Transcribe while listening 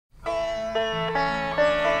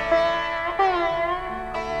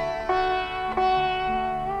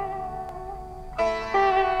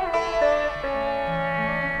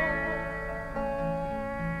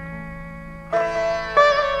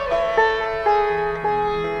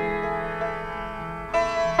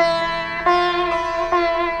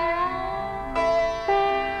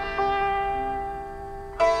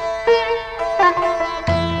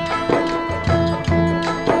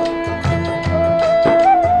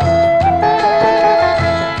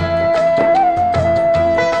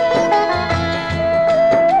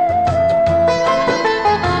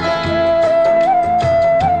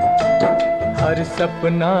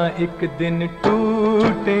सपना एक दिन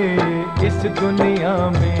टूटे इस दुनिया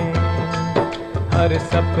में, हर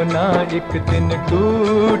सपना एक दिन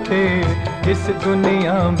टूटे इस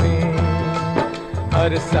दुनिया में,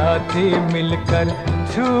 हर साथी मिलकर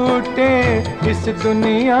छूटे इस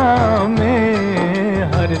दुनिया में,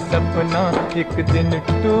 हर सपना एक दिन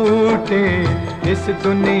टूटे इस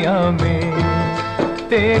दुनिया में।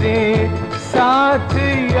 तेरे साथ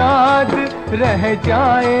याद रह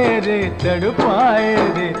जाए रे, तड़पाए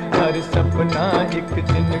रे, हर सपना एक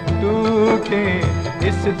दिन टूटे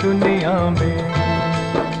इस दुनिया में।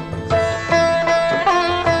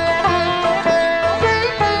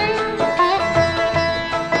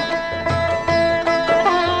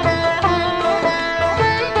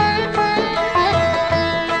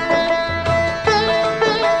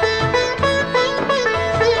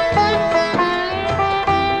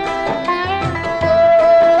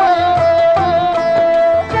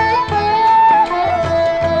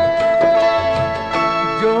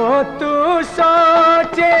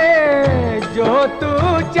 जो तू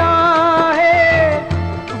चाहे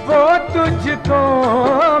वो तुझको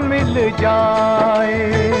मिल जाए,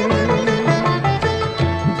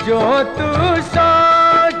 जो तू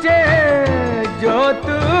सोचे जो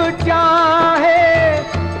तू चाहे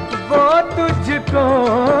वो तुझको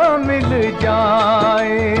मिल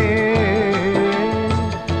जाए।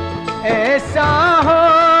 ऐसा हो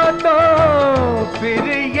तो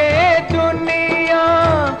फिर ये दुनिया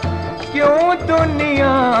क्यों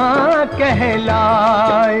दुनिया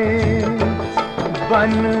कहलाए।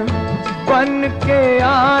 बन बन के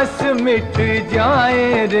आस मिट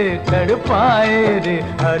जाए रे, तड़पाए रे,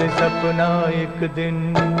 हर सपना एक दिन,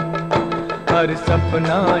 हर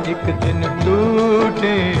सपना एक दिन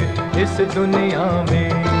टूटे इस दुनिया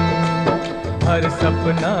में, हर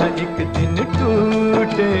सपना एक दिन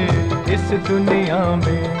टूटे इस दुनिया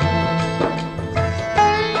में।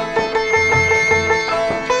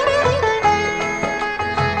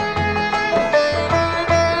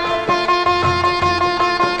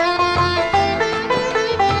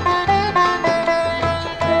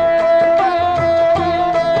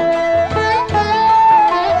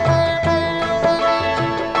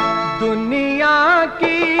 दुनिया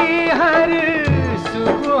की हर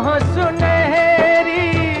सुबह सुनहरी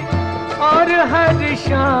और हर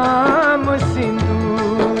शाम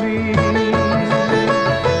सिंदूरी,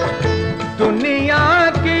 दुनिया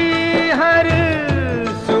की हर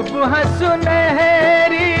सुबह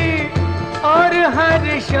सुनहरी और हर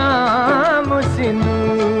शाम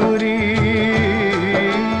सिंदूरी,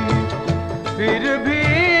 फिर भी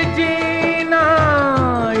जीना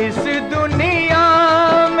इस दुनिया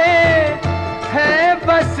में है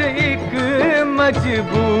बस एक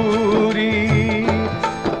मजबूरी।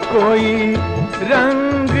 कोई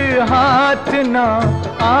रंग हाथ ना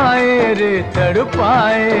आए रे,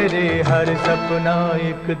 तड़पाए रे, हर सपना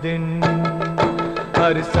एक दिन,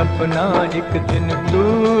 हर सपना एक दिन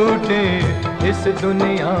टूटे इस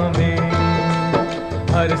दुनिया में,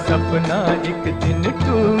 हर सपना एक दिन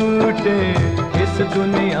टूटे इस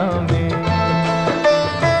दुनिया में।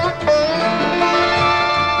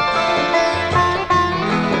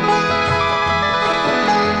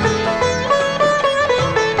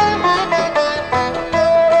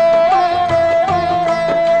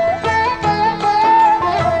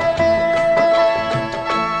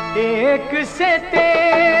 एक से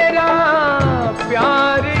तेरा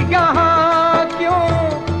प्यार यहाँ क्यों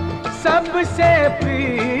सबसे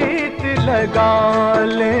प्रीत लगा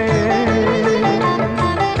ले,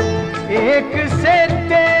 एक से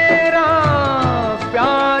तेरा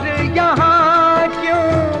प्यार यहाँ क्यों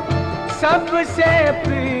सबसे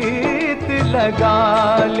प्रीत लगा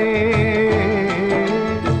ले।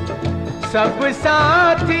 सब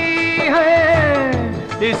साथी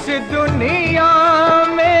हैं इस दुनिया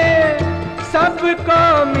में, सबको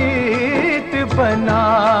मीत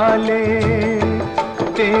बना ले।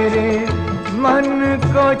 तेरे मन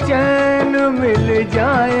को चैन मिल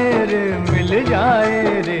जाए रे, मिल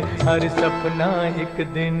जाए रे, हर सपना एक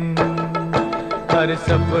दिन, हर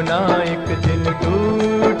सपना एक दिन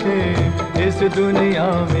टूटे इस दुनिया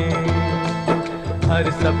में,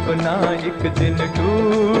 हर सपना एक दिन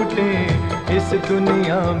टूटे इस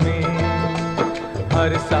दुनिया में,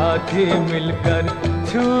 हर साथी मिलकर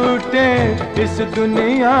छूटे इस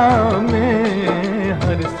दुनिया में,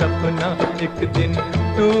 हर सपना एक दिन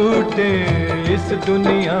टूटे इस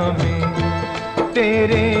दुनिया में।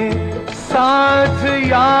 तेरे साथ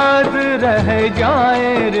याद रह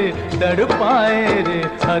जाए रे, तड़पाए रे,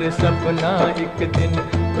 हर सपना एक दिन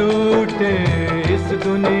टूटे इस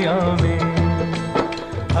दुनिया में,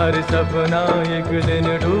 हर सपना एक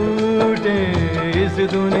दिन टूटे इस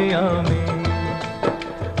दुनिया में।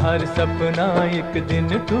 हर सपना एक दिन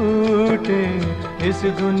टूटे इस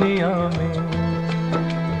दुनिया में।